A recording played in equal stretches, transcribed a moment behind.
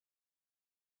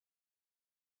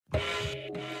I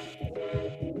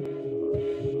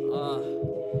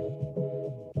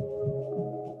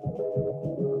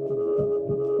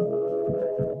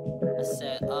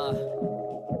said,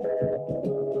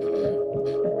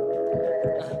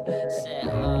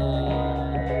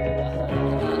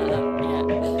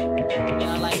 yeah,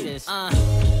 I like this.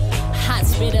 Hot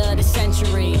spitter of the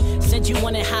century. Said you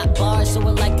wanted hot bars, so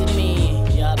elected me.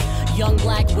 Yup. Young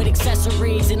black with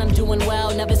accessories, and I'm doing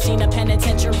well. Never seen a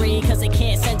penitentiary, cause they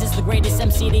can't sentence the greatest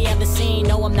MC they ever seen.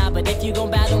 No, I'm not, but if you gon'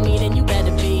 battle me, then you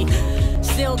better be.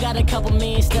 Still got a couple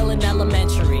mean, still in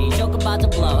elementary. Joke about to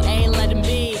blow, ain't letting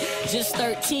be. Just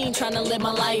 13, trying to live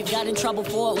my life. Got in trouble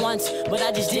for it once, but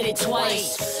I just did it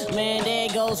twice. Man, there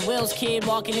goes Will's kid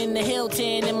walking in the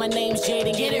Hilton, and my name's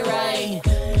Jaden, get it right.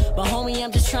 But homie,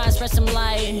 I'm just trying to spread some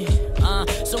light,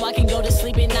 so I can go to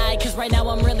sleep at night. Cause right now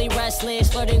I'm really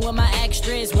restless, flirting with my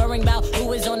extras, worrying about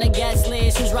who is on the guest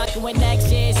list, who's rocking with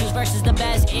next is, whose versus the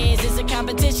best is. It's a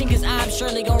competition, cause I'm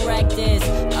surely gon' wreck this.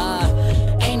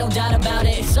 Ain't no doubt about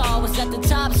it. It's all was at the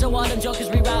top, so all them jokers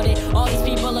rerouted. All these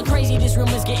people are crazy, this room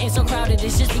is getting so crowded.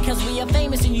 It's just because we are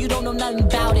famous and you don't know nothing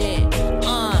about it.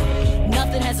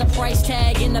 Nothing has a price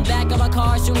tag in the back of my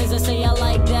car. As soon as I say I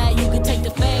like that, you can take the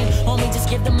fame. Homie, just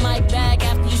give the mic back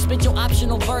after you spit your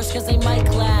optional verse, cause they might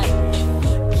clap.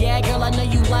 Yeah, girl, I know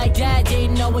you like that.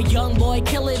 Didn't know a young boy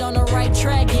kill it on the right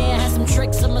track. Yeah, had some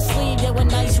tricks on my sleeve that were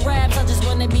nice raps. I just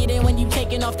wanna be there when you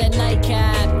taking off that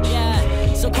nightcap.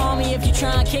 Yeah, so call me if you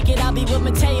try and kick it. I'll be with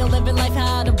Mateo, living life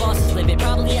how the bosses live it.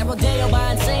 Probably at Rodeo,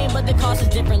 buying same, but the cost is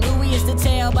different. Louis is the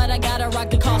tail, but I gotta rock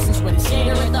the Carsons with it.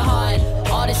 Skater at the heart,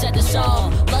 artist at the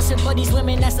soul. Lusting for these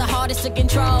women, that's the hardest to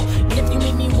control. And if you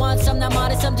meet me once, I'm not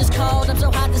modest, I'm just cold. I'm so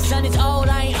hot, the sun is old.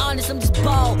 I ain't honest, I'm just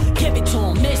bold. Give it to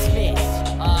him, misfits.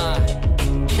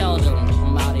 Killed him,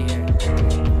 I'm out of here.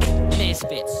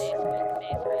 Misfits.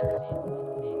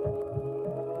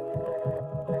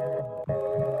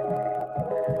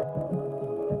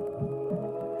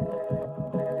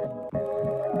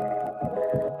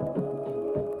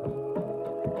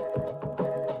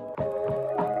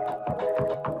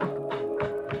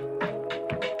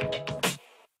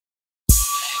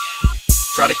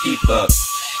 Try to keep up.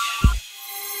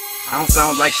 I don't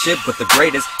sound like shit, but the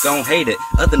greatest gon' hate it.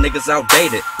 Other niggas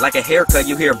outdated. Like a haircut,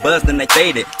 you hear buzz, then they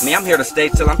fade it. Me, I'm here to stay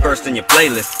till I'm first in your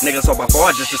playlist. Niggas hope I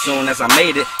fall just as soon as I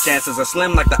made it. Chances are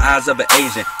slim like the eyes of an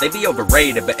Asian. They be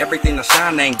overrated, but everything that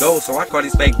shine ain't gold, so I call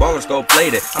these fake ballers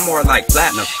gold-plated. I'm more like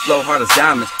platinum, flow hard as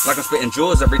diamonds. Like I'm spitting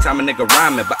jewels every time a nigga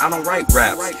rhyming, but I don't write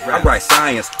raps. I write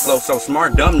science. Flow so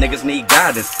smart, dumb niggas need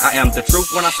guidance. I am the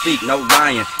truth when I speak, no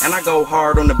lying. And I go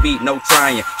hard on the beat, no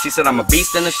trying. She said I'm a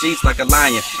beast in the sheets like a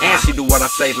lion. And she do what I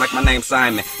say like my name's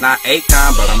Simon. Not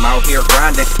Akon, but I'm out here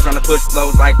grinding, trying to push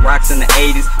flows like rocks in the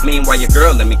 80s. Meanwhile your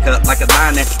girl let me cut like a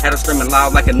lion. Had her screaming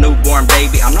loud like a newborn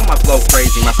baby. I know my flow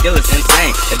crazy, my skill is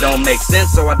insane. It don't make sense,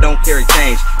 so I don't carry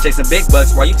change. Chasing big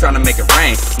bucks while you trying to make it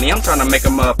rain. Me, I'm trying to make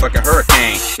a motherfucking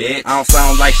hurricane. Bitch, I don't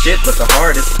sound like shit, but the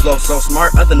hardest. Flow so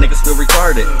smart, other niggas feel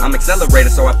retarded. I'm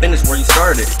accelerated, so I finish where you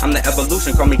started. I'm the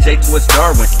evolution, call me J Twist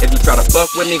Darwin. If you try to fuck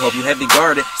with me, hope you heavy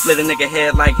guarded. Split a nigga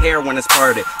head like hair when it's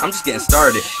parted. I'm just getting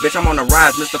started. Bitch, I'm on the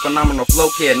rise, Mr. Phenomenal Flow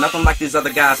Kid. Nothing like these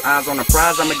other guys, eyes on the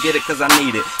prize, I'ma get it cause I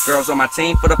need it. Girls on my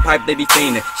team for the pipe, they be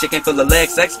fiending. She can't feel the leg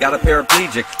sex, got a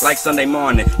paraplegic. Like Sunday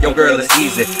morning, yo girl, it's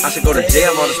easy. I should go to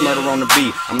jail, all this murder on the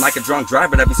beat. I'm like a drunk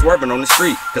driver that be swerving on the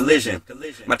street. Collision.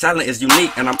 My talent is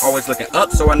unique, and I'm always looking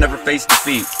up, so I never face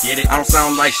defeat. Get it? I don't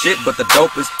sound like shit, but the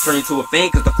dopest. Turn you to a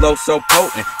fiend cause the flow's so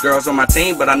potent. Girls on my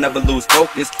team, but I never lose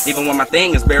focus. Even when my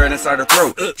thing is buried inside her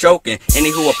throat. Choking.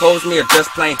 Any who oppose me are just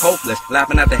plain hopeless.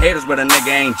 Laughing at the haters, but a nigga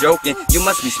ain't joking. You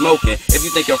must be smoking if you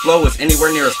think your flow is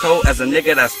anywhere near as cold as a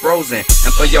nigga that's frozen.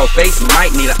 And for your face, you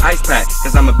might need an ice pack,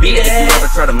 cause I'ma beat it if you ever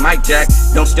try to mic jack.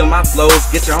 Don't steal my flows,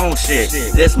 get your own shit.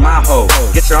 This my hoe,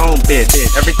 get your own bitch.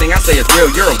 Everything I say is real,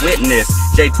 you're a witness.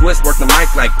 J Twist work the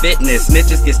mic like fitness.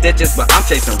 Snitches get stitches, but I'm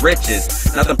chasing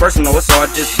riches. Nothing personal, it's all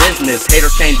just business.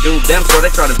 Haters can't do them, so they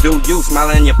try to do you.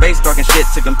 Smiling in your face, talking shit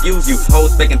to confuse you.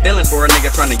 Hoes faking feelings for a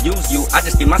nigga trying to use you. I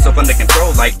just keep myself under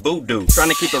control like voodoo. Trying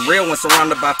to keep it real when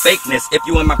surrounded by fakeness. If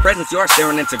you in my presence, you are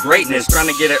staring into greatness. Trying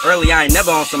to get it early, I ain't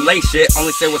never on some late shit.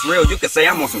 Only say what's real, you can say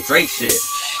I'm on some Drake shit.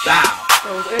 Bow.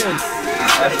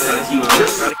 Try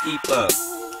to keep up.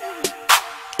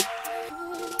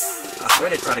 I swear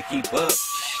they try to keep up.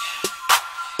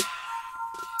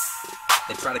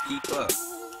 They try to keep up.